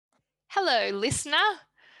Hello, listener.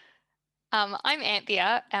 I'm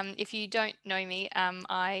Anthea. If you don't know me,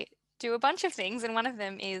 I do a bunch of things, and one of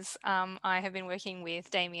them is I have been working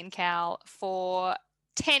with Damien Cowell for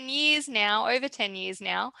 10 years now, over 10 years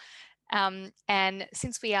now. And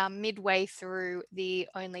since we are midway through the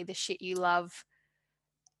Only the Shit You Love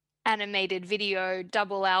animated video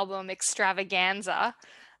double album extravaganza,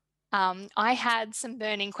 I had some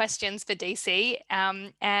burning questions for DC.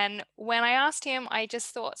 And when I asked him, I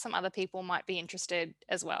just thought some other people might be interested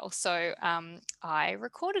as well. So I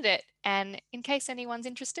recorded it. And in case anyone's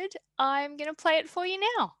interested, I'm going to play it for you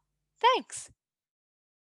now. Thanks.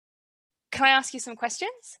 Can I ask you some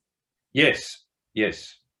questions? Yes.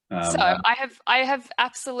 So I have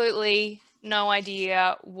absolutely no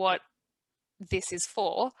idea what this is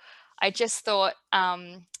for. I just thought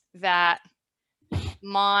that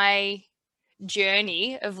my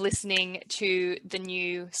journey of listening to the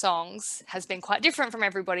new songs has been quite different from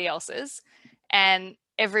everybody else's. And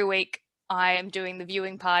every week I am doing the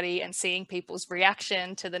viewing party and seeing people's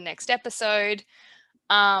reaction to the next episode.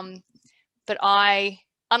 But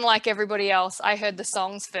unlike everybody else, I heard the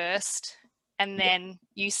songs first. And then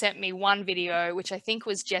you sent me one video, which I think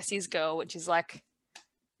was Jesse's Girl, which is like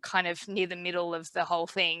kind of near the middle of the whole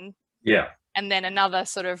thing. Yeah. And then another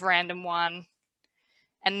sort of random one.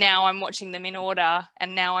 And now I'm watching them in order,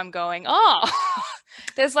 and now I'm going, oh,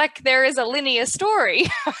 there is a linear story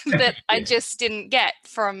that I just didn't get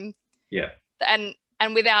from, and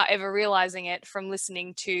without ever realizing it from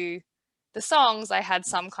listening to the songs, I had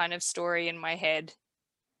some kind of story in my head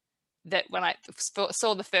that when I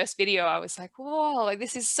saw the first video, I was like, whoa, like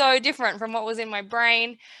this is so different from what was in my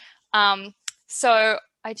brain. So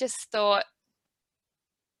I just thought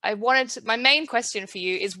my main question for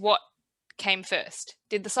you is what came first?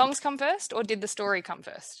 Did the songs come first, or did the story come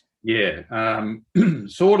first? Yeah,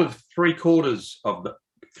 sort of three quarters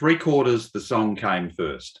the song came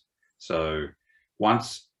first. So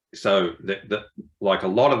like a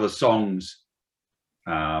lot of the songs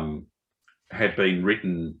had been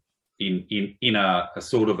written in a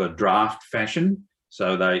sort of a draft fashion.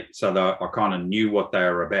 So I kind of knew what they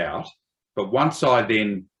were about. But once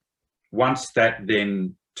that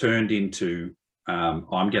then turned into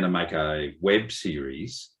I'm going to make a web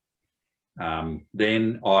series,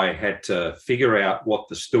 then I had to figure out what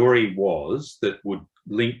the story was that would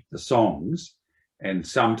link the songs, and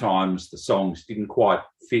sometimes the songs didn't quite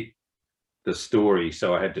fit the story,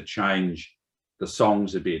 so I had to change the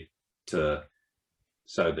songs a bit so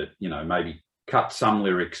that, maybe cut some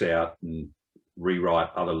lyrics out and rewrite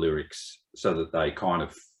other lyrics so that they kind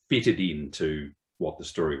of fitted into what the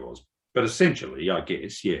story was. But essentially, I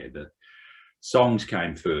guess, the songs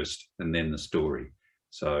came first and then the story.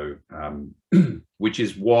 So,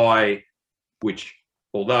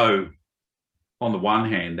 although on the one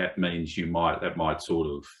hand, that means that might sort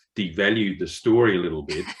of devalue the story a little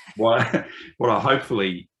bit. what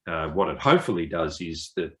it hopefully does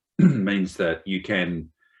is that means that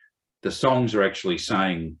the songs are actually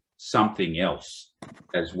saying something else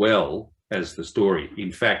as well as the story.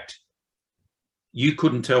 In fact, you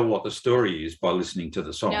couldn't tell what the story is by listening to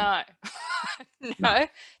the song. No.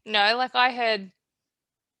 Like I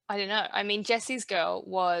don't know. I mean, Jesse's Girl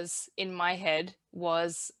was, in my head,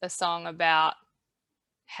 was a song about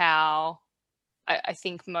how I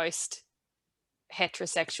think most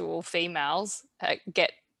heterosexual females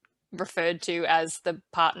get referred to as the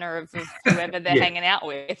partner of whoever they're hanging out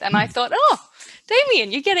with. And I thought, oh,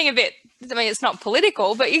 Damien, you're getting a bit, I mean, it's not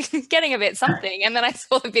political, but you're getting a bit something. And then I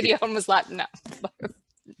saw the video and was like, no.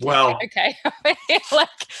 Well, okay. Like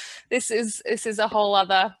this is a whole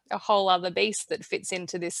other beast that fits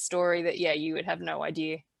into this story that you would have no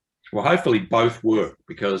idea. Well, hopefully both work,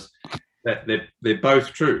 because they're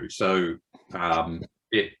both true. So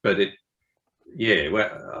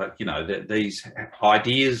these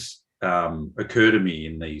ideas occur to me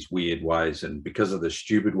in these weird ways, and because of the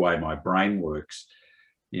stupid way my brain works,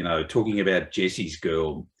 talking about Jesse's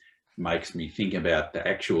Girl makes me think about the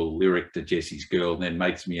actual lyric to Jesse's Girl, and then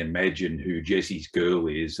makes me imagine who Jesse's Girl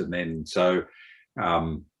is, and then so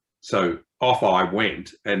off I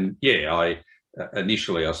went. And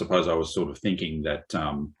initially I suppose I was sort of thinking that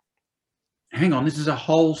hang on, this is a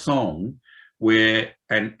whole song where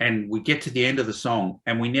and we get to the end of the song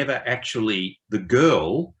and we never actually, the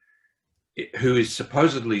girl who is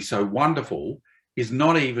supposedly so wonderful is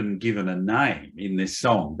not even given a name in this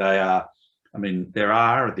song. There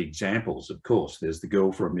are the examples, of course. There's the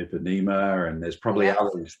girl from Ipanema, and there's probably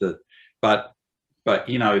others but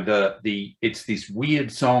it's this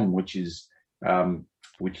weird song which is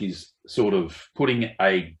sort of putting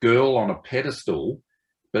a girl on a pedestal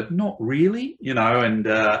but not really, you know. And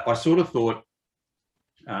I sort of thought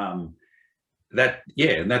that,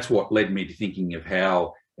 yeah, and that's what led me to thinking of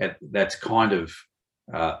how that's kind of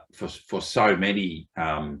for so many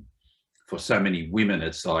women,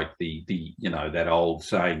 it's like the you know, that old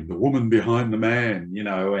saying, the woman behind the man, you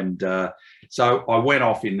know. And so I went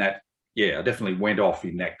off in that, yeah, I definitely went off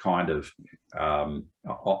in that kind of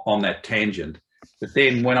on that tangent. But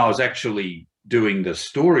then when I was actually doing the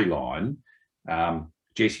storyline,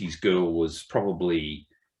 Jesse's Girl was probably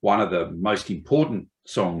one of the most important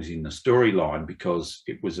songs in the storyline, because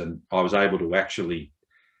it was I was able to actually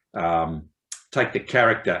take the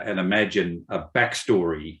character and imagine a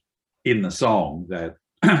backstory in the song that,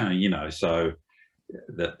 you know, so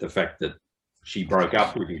that the fact that she broke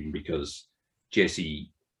up with him because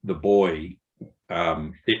Jesse, the boy,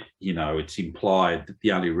 you know, it's implied that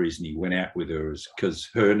the only reason he went out with her is because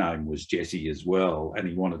her name was Jessie as well, and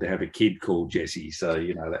he wanted to have a kid called Jessie. So,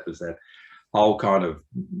 you know, that was that whole kind of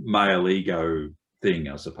male ego thing,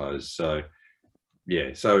 I suppose. So,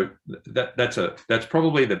 yeah, so that's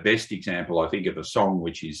probably the best example, I think, of a song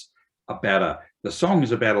which is about the song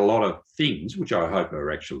is about a lot of things, which I hope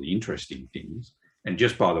are actually interesting things. And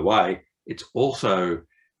just by the way, it's also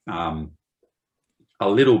a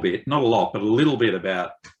little bit, not a lot, but a little bit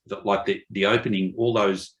about the opening, all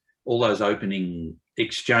those opening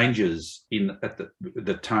exchanges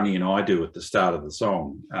that Tony and I do at the start of the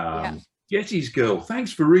song. Yeah. Jesse's Girl,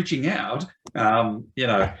 thanks for reaching out. You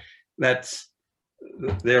know,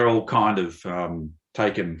 they're all kind of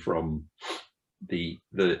taken from the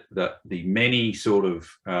many sort of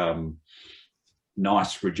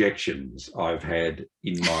nice rejections I've had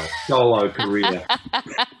in my solo career.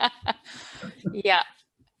 Yeah.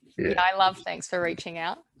 I love Thanks for Reaching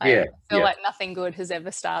Out. I feel like nothing good has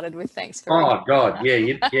ever started with Thanks for Reaching Out. Oh God,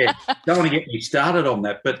 yeah. Don't want to get me started on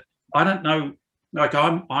that, but I don't know. Like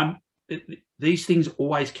these things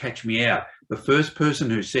always catch me out. The first person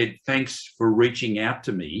who said thanks for reaching out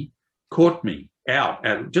to me caught me out.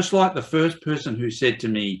 Just like the first person who said to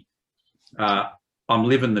me, "I'm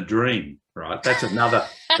living the dream." Right? That's another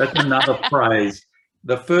phrase.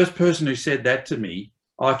 The first person who said that to me,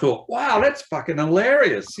 I thought, wow, that's fucking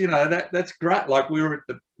hilarious. You know, that's great. Like we were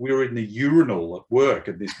in the urinal at work,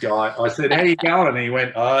 and this guy, I said, "How you going?" And he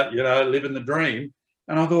went, you know, living the dream.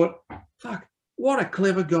 And I thought, fuck, what a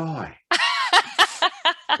clever guy.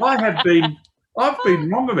 I've been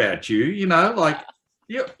wrong about you, you know, like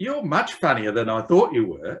you're much funnier than I thought you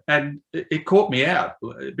were. And it caught me out,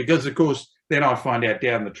 because of course, then I find out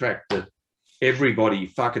down the track that everybody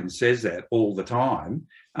fucking says that all the time.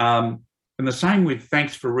 And the same with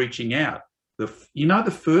Thanks for Reaching Out. You know, the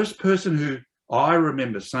first person who I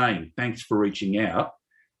remember saying thanks for reaching out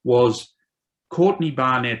was Courtney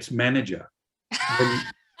Barnett's manager.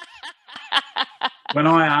 When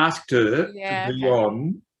I asked her to be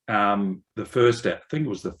on the first, I think it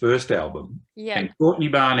was the first album, and Courtney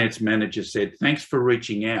Barnett's manager said, "Thanks for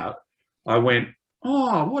reaching out," I went,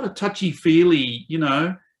 "Oh, what a touchy-feely, you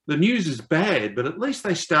know, the news is bad, but at least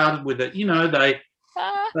they started with it, you know,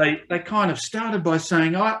 they kind of started by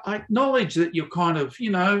saying, I acknowledge that you're kind of, you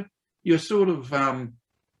know, you're sort of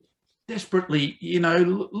desperately, you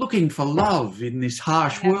know, looking for love in this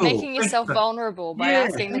harsh world. Making yourself vulnerable by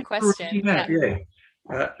asking the question."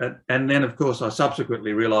 And then, of course, I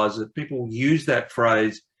subsequently realised that people use that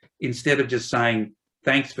phrase instead of just saying,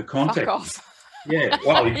 "Thanks for contacting." Fuck off. Yeah,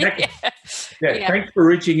 well, exactly. Thanks for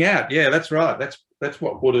reaching out. Yeah, that's right. That's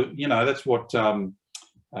what would have, you know, that's what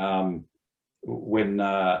when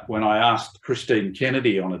I asked Christine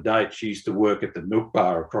Kennedy on a date, she used to work at the Milk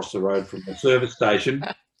Bar across the road from the service station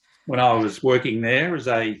when I was working there as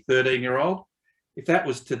a 13-year-old. If that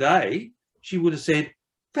was today, she would have said,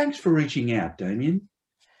 "Thanks for reaching out, Damien."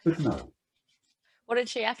 But no. What did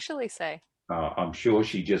she actually say? I'm sure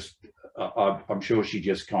she just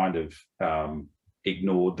kind of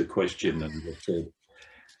ignored the question and said,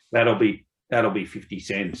 "That'll be 50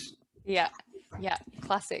 cents." Yeah,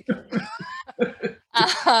 classic.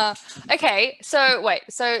 Okay, so wait,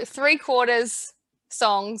 so 3/4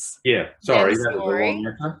 songs. Yeah, sorry, that was a long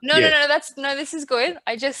answer. No, this is good.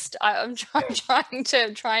 I'm trying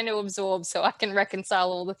to absorb so I can reconcile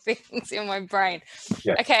all the things in my brain.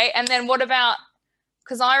 Yeah. Okay, and then what about,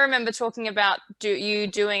 because I remember talking about you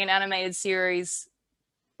doing an animated series,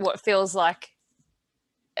 what feels like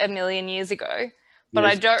a million years ago, but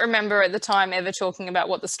yes. I don't remember at the time ever talking about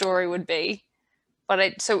what the story would be.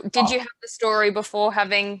 So did you have the story before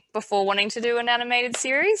wanting to do an animated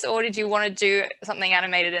series, or did you want to do something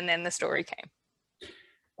animated and then the story came?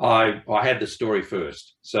 I had the story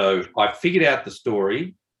first. So I figured out the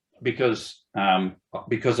story because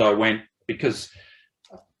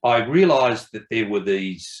I realised that there were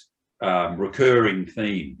these recurring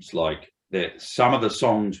themes, like that some of the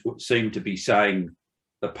songs seem to be saying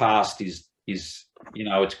the past is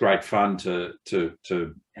it's great fun to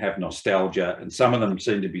have nostalgia, and some of them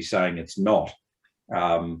seem to be saying it's not.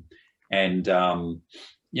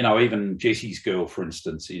 Even Jesse's Girl, for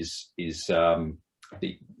instance, is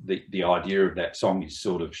the idea of that song is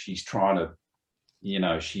sort of, she's trying to,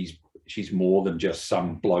 she's more than just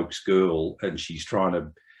some bloke's girl, and she's trying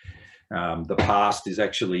to, the past is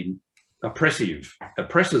actually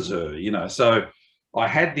oppresses her, So I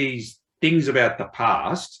had these things about the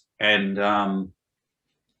past, and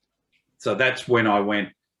so that's when I went,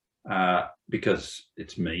 because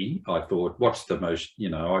it's me, I thought, what's the most,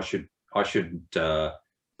 I should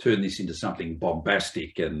turn this into something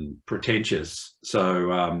bombastic and pretentious.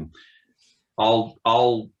 So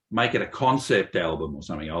I'll make it a concept album or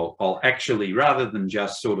something. I'll actually, rather than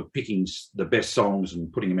just sort of picking the best songs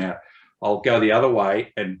and putting them out, I'll go the other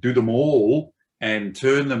way and do them all and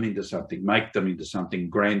turn them into something, make them into something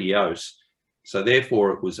grandiose. So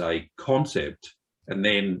therefore it was a concept. And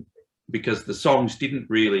then because the songs didn't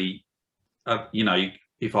really,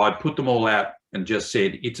 if I put them all out and just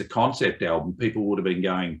said it's a concept album, people would have been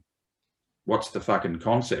going, what's the fucking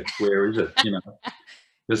concept? Where is it?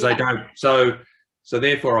 Because they don't. So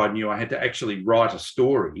therefore I knew I had to actually write a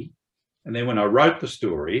story. And then when I wrote the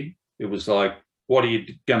story, it was like, what are you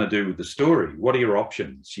going to do with the story? What are your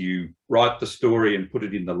options? You write the story and put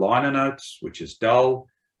it in the liner notes, which is dull,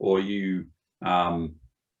 or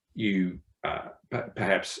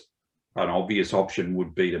perhaps an obvious option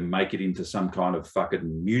would be to make it into some kind of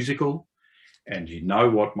fucking musical. And you know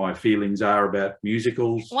what my feelings are about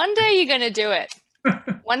musicals. One day you're going to do it.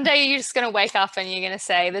 One day you're just going to wake up and you're going to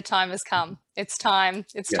say, the time has come. It's time.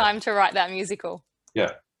 It's time to write that musical.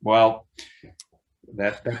 Yeah. Well,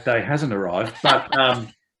 that day hasn't arrived.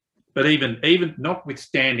 But even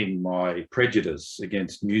notwithstanding my prejudice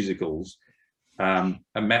against musicals,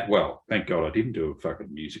 well, thank God I didn't do a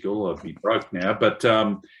fucking musical. I'd be broke now. But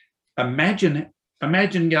imagine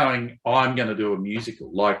going, I'm going to do a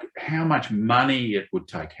musical, like how much money it would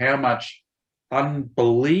take, how much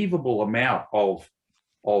unbelievable amount of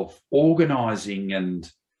organising, and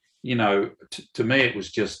to me it was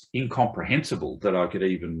just incomprehensible that I could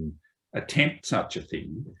even attempt such a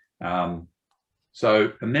thing. And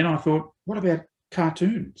then I thought, what about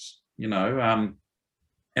cartoons? And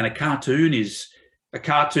a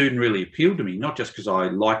cartoon really appealed to me, not just because I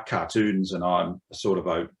like cartoons and I'm sort of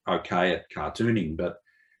okay at cartooning, but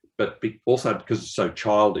also because it's so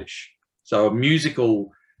childish. So a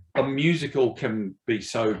musical can be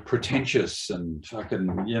so pretentious and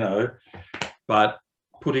fucking, but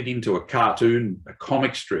put it into a cartoon, a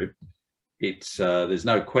comic strip, it's there's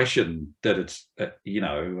no question that it's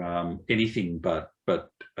anything but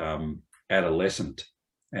adolescent,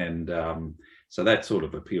 and so that sort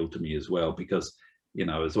of appealed to me as well, because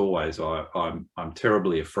as always I'm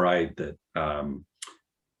terribly afraid that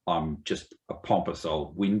I'm just a pompous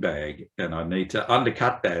old windbag, and I need to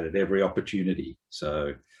undercut that at every opportunity.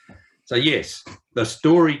 So yes, the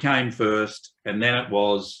story came first, and then it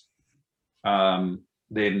was then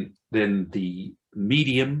the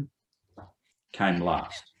medium came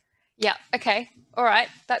last. Yeah. Okay. All right.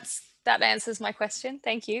 That answers my question.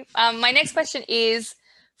 Thank you. My next question is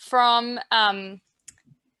from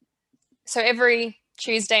so every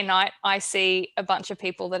Tuesday night I see a bunch of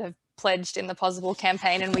people that have pledged in the Pozible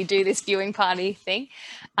campaign, and we do this viewing party thing.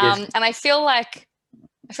 Yes. And I feel like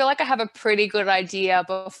I have a pretty good idea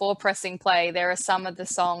before pressing play. There are some of the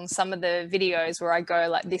songs, some of the videos where I go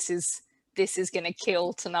like, this is going to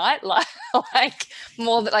kill tonight, like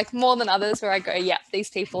more than others, where I go, yeah, these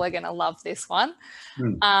people are going to love this one.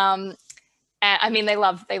 And I mean, they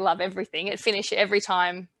love everything. Every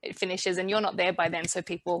time it finishes, and you're not there by then, so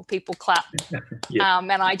people clap. Yeah.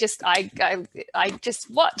 And I just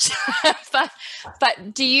watch.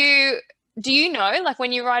 but do you know, like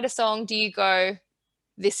when you write a song, do you go,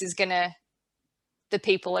 the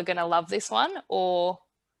people are gonna love this one, or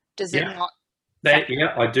does it not?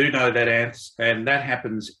 Yeah, I do know that answer, and that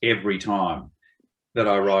happens every time that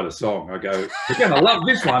I write a song. I go, "You're going to love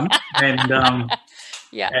this one," and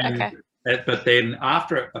okay. But then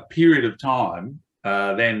after a period of time,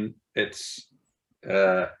 then it's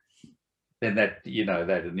then that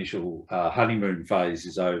that initial honeymoon phase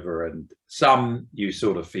is over, and some you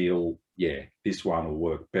sort of feel, yeah, this one will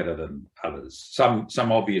work better than others.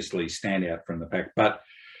 Some obviously stand out from the pack, but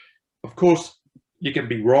of course, you can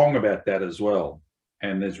be wrong about that as well.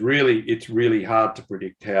 And it's really hard to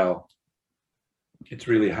predict how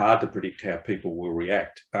people will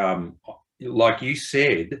react. Like you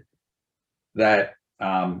said, that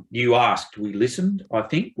You Asked, We Listened, I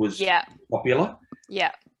think, was popular.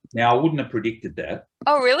 Yeah. Now, I wouldn't have predicted that.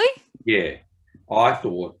 Oh, really? Yeah. I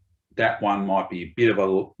thought that one might be a bit of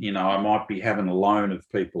a, I might be having a loan of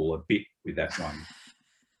people a bit with that one.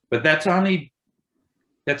 But that's only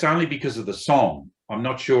because of the song. I'm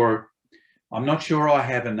not sure I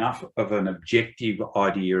have enough of an objective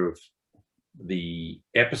idea of the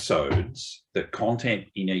episodes, the content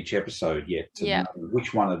in each episode yet to know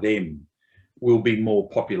which one of them will be more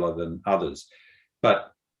popular than others.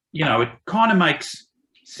 But, it kind of makes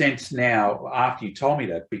sense now after you told me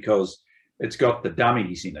that, because it's got the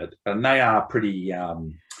dummies in it and they are pretty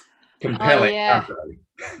compelling, aren't they?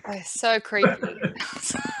 They're so creepy.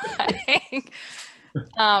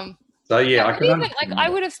 So yeah, I can even, like, I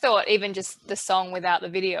would have thought even just the song without the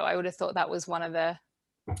video, I would have thought that was one of the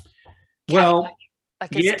it's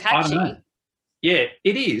catchy. I don't know. Yeah,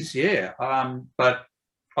 it is, yeah. But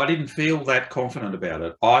I didn't feel that confident about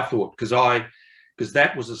it. I thought because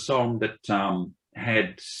that was a song that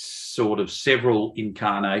had sort of several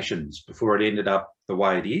incarnations before it ended up the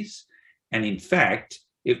way it is. And in fact,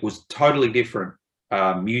 it was totally different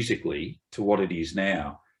musically to what it is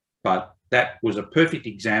now. But that was a perfect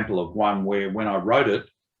example of one where when I wrote it,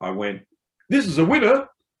 I went, this is a winner.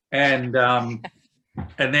 And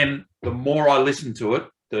then the more I listened to it,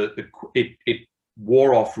 it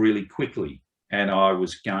wore off really quickly. And I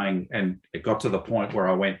was going, and it got to the point where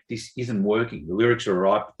I went, this isn't working. The lyrics are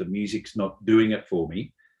right, but the music's not doing it for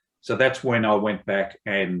me. So that's when I went back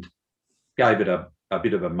and gave it a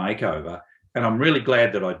bit of a makeover. And I'm really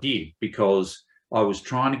glad that I did, because I was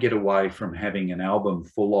trying to get away from having an album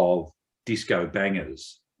full of disco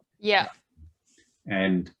bangers. Yeah.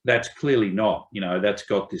 And that's clearly not, that's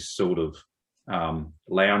got this sort of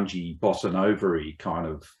loungy, bossa nova-y kind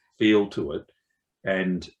of feel to it.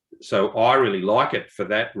 And so I really like it for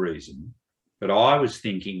that reason. But I was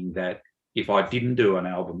thinking that if I didn't do an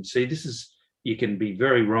album, you can be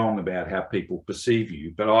very wrong about how people perceive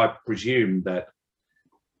you, but I presume that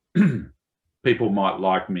people might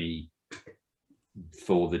like me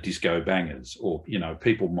for the disco bangers, or,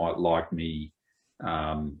 people might like me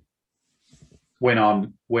when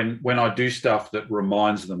I do stuff that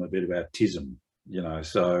reminds them a bit about TISM,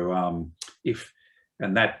 so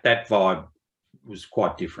that vibe was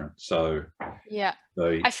quite different. So yeah,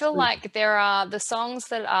 I feel like there are the songs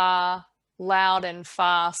that are loud and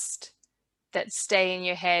fast that stay in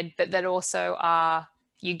your head, but that also are,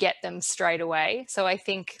 you get them straight away. So I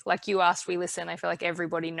think, like You Asked, We Listen, I feel like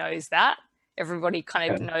everybody knows that. Everybody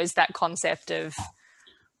kind of knows that concept of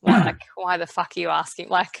like, why the fuck are you asking?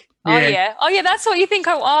 Like, oh yeah, that's what you think.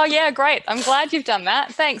 Oh yeah, great. I'm glad you've done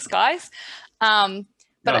that. Thanks, guys. So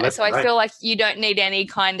great. I feel like you don't need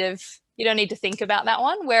you don't need to think about that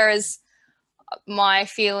one. Whereas my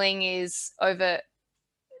feeling is over,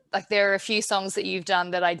 like, there are a few songs that you've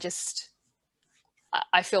done that I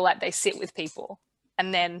feel like they sit with people.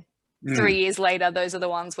 And then 3 years later, those are the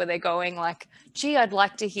ones where they're going like, gee, I'd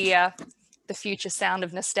like to hear the future sound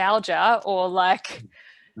of nostalgia, or like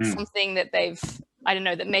something that I don't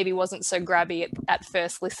know, that maybe wasn't so grabby at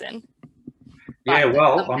first listen. Yeah,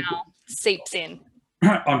 well, somehow seeps in.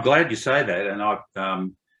 I'm glad you say that. And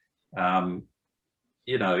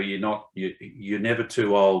you're never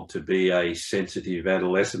too old to be a sensitive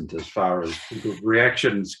adolescent as far as people's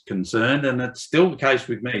reactions concerned, and it's still the case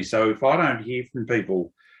with me. So if I don't hear from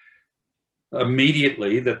people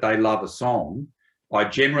immediately that they love a song, I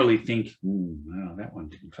generally think, no, that one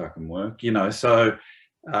didn't fucking work, So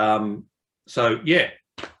yeah,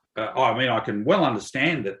 I mean, I can well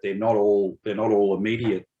understand that they're not all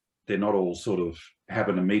immediate. They're not all sort of have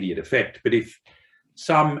an immediate effect. But if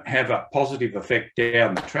some have a positive effect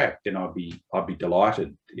down the track, then I'd be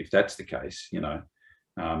delighted if that's the case, and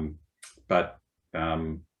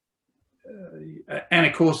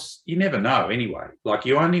of course, you never know anyway. Like,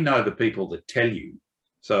 you only know the people that tell you.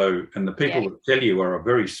 So, and the people that tell you are a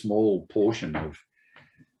very small portion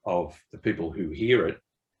of the people who hear it.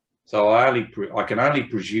 So I can only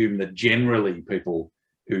presume that generally people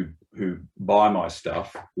who buy my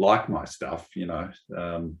stuff like my stuff.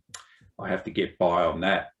 I have to get by on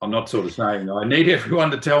that. I'm not sort of saying I need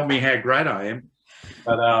everyone to tell me how great I am,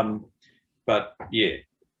 but yeah,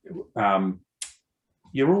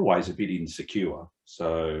 you're always a bit insecure.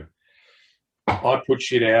 So I put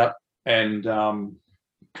shit out, and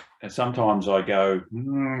sometimes I go,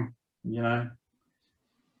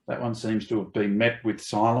 that one seems to have been met with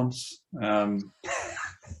silence.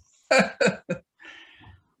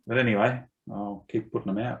 But anyway, I'll keep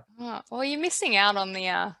putting them out. Oh, well, you're missing out on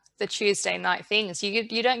the the Tuesday night things.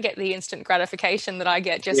 You don't get the instant gratification that I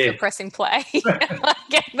get just Yeah. for pressing play.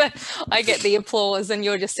 I get the applause, and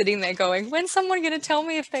you're just sitting there going, when's someone going to tell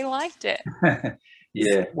me if they liked it?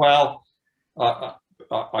 Yeah, well,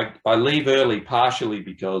 I leave early partially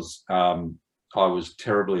because I was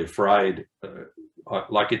terribly afraid.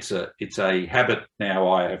 Like it's a habit now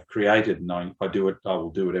I have created, and I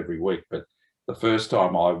will do it every week. But the first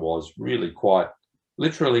time I was really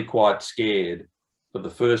literally quite scared for the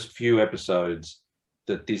first few episodes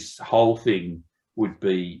that this whole thing would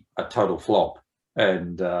be a total flop,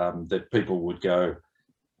 and that people would go,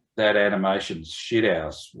 that animation's shit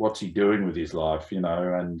house. What's he doing with his life, you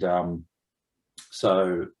know? And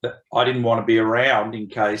so I didn't want to be around in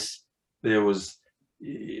case there was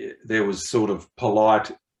sort of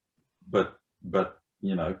polite, but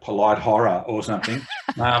you know, polite horror or something.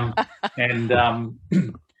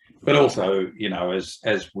 But also, you know,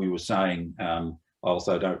 as we were saying, I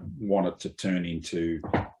also don't want it to turn into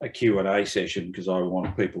a Q&A session, because I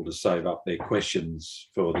want people to save up their questions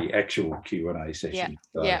for the actual Q&A session.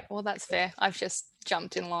 Yeah, well, that's fair. I've just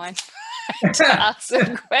jumped in line to ask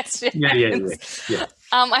some questions. Yeah.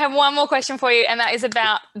 I have one more question for you, and that is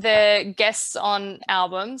about the guests on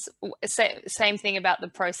albums. Same thing about the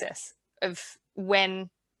process of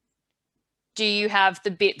when do you have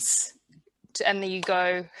the bits and then you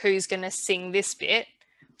go, who's going to sing this bit?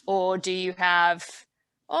 Or do you have,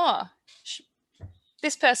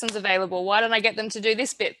 this person's available, why don't I get them to do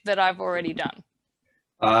this bit that I've already done?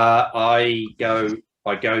 I go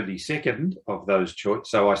the second of those choices.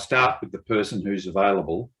 So I start with the person who's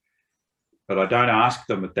available, but I don't ask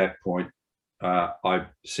them at that point. I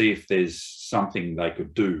see if there's something they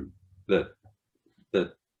could do that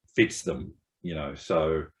fits them, you know.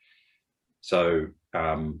 So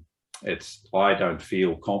I don't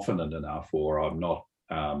feel confident enough, or I'm not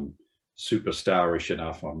superstarish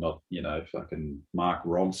enough. I'm not, you know, fucking Mark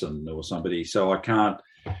Ronson or somebody. So I can't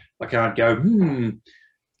go,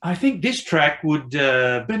 I think this track would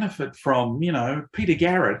benefit from, you know, Peter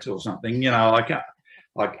Garrett or something. You know,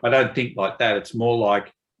 I don't think like that. It's more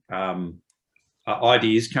like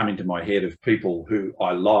ideas come into my head of people who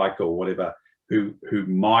I like or whatever, who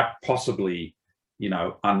might possibly, you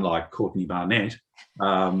know, unlike Courtney Barnett,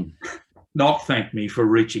 not thank me for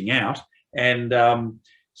reaching out. And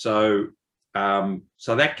so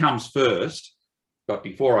that comes first. But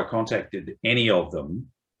before I contacted any of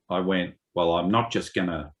them, I went, well, I'm not just going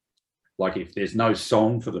to, like, if there's no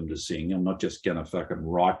song for them to sing, I'm not just going to fucking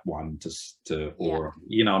write one or,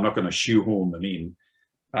 you know, I'm not going to shoehorn them in.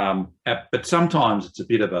 But sometimes it's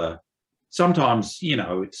sometimes, you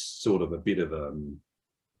know, it's sort of a bit of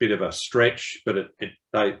a stretch, but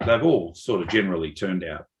they've all sort of generally turned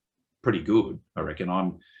out pretty good, I reckon.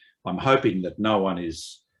 I'm hoping that no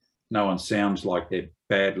one sounds like they're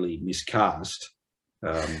badly miscast.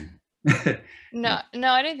 No,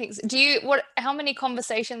 I don't think so. How many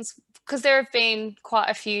conversations, because there have been quite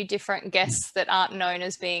a few different guests that aren't known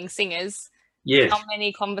as being singers. Yes. How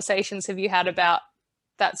many conversations have you had about,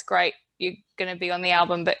 that's great, you're going to be on the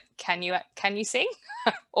album, but can you sing?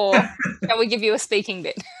 Or can we give you a speaking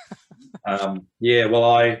bit? Yeah, well,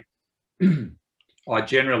 I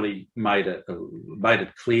generally made it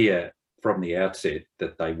clear from the outset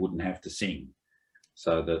that they wouldn't have to sing.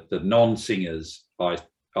 So that the non-singers, I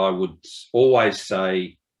would always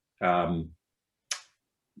say, I've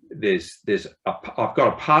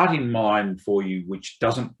got a part in mind for you which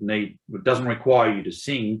doesn't require you to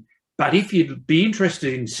sing, but if you'd be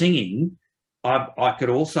interested in singing, I could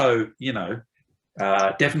also, you know,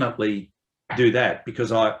 definitely do that,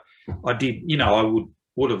 because I did, you know, I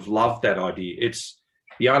would have loved that idea. It's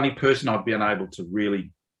the only person I've been able to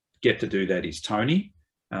really get to do that is Tony,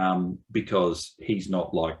 because he's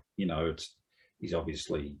not like, you know, he's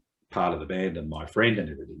obviously part of the band and my friend and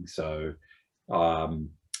everything. So,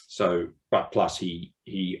 but plus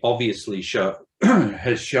he obviously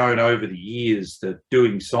has shown over the years that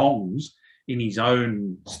doing songs in his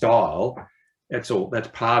own style, that's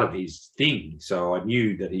part of his thing. So I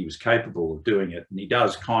knew that he was capable of doing it, and he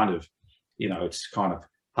does kind of, you know, it's kind of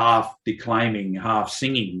half declaiming, half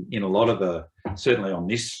singing in a lot of certainly on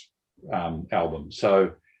this album.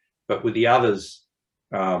 So, but with the others,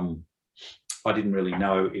 I didn't really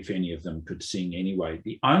know if any of them could sing anyway.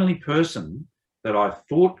 The only person that I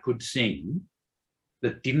thought could sing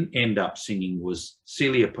that didn't end up singing was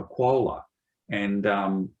Celia Pacquola. And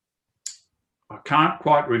I can't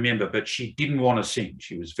quite remember, but she didn't want to sing.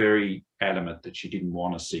 She was very adamant that she didn't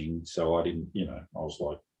want to sing. So I didn't, you know, I was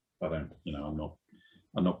like,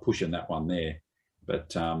 I'm not pushing that one there.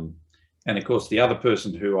 But, and of course, the other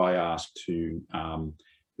person who I asked who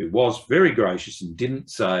who was very gracious and didn't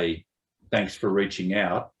say thanks for reaching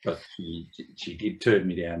out, but she did turn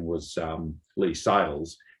me down, was Lee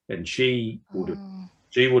Sales, and she would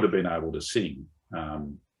have been able to sing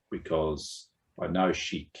because I know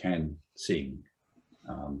she can sing.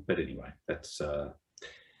 But anyway, that's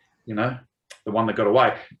you know, the one that got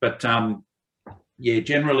away. But yeah,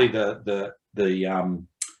 generally the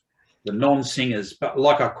non-singers, but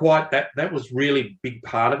like that was really big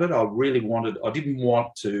part of it. I didn't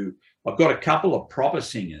want to. I've got a couple of proper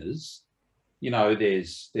singers. You know,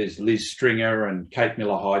 there's Liz Stringer and Kate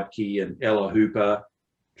Miller-Heidke and Ella Hooper.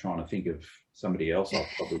 Trying to think of somebody else I've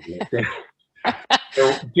probably left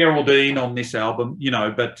out. Geraldine on this album, you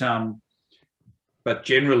know, but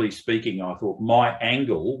generally speaking, I thought my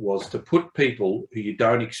angle was to put people who you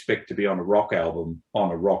don't expect to be on a rock album,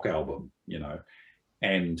 you know,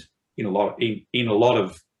 and in a lot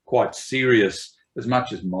of quite serious, as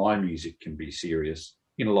much as my music can be serious,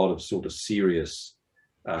 in a lot of sort of serious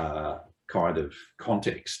kind of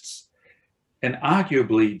contexts. And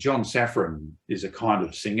arguably, John Safran is a kind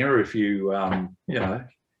of singer. If you, you know,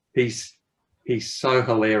 he's so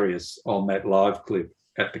hilarious on that live clip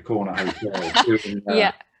at the Corner Hotel doing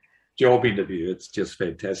job interview. It's just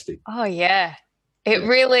fantastic. Oh yeah. It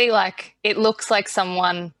really it looks like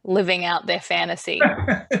someone living out their fantasy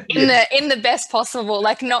in the best possible,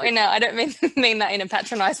 not in a, I don't mean that in a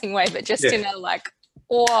patronizing way, but just in a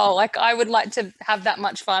wow, I would like to have that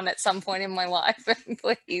much fun at some point in my life,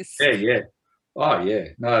 please. Yeah. Oh yeah.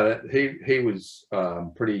 No, he was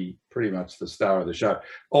pretty much the star of the show.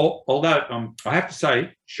 Although I have to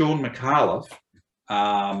say, Sean McAuliffe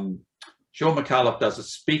does a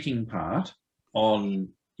speaking part on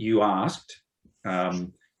You Asked. That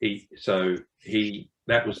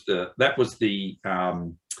was the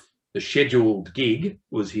scheduled gig,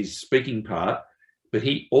 was his speaking part, but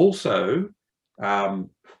he also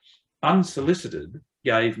unsolicited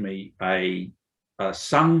gave me a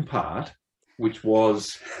sung part, which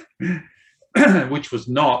was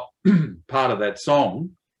not part of that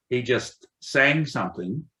song. He just sang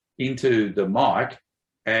something into the mic,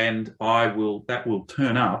 and that will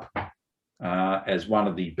turn up as one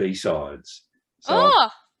of the B-sides. So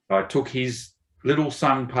I took his little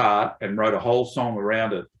sung part and wrote a whole song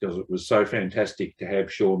around it because it was so fantastic to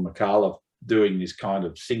have Sean McAuliffe doing this kind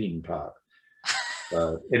of singing part.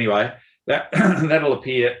 Anyway, that'll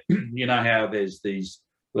appear. You know how there's the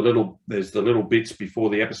little bits before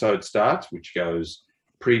the episode starts, which goes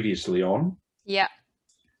previously on. Yeah.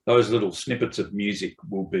 Those little snippets of music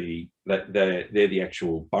will be they're the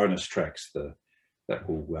actual bonus tracks that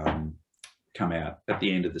will come out at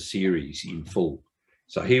the end of the series in full.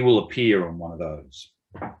 So he will appear on one of those.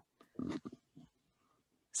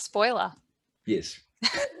 Spoiler. Yes.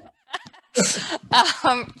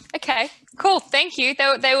 Okay, cool. Thank you.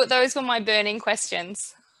 Those were my burning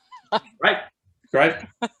questions. Great.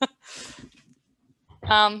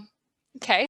 Okay,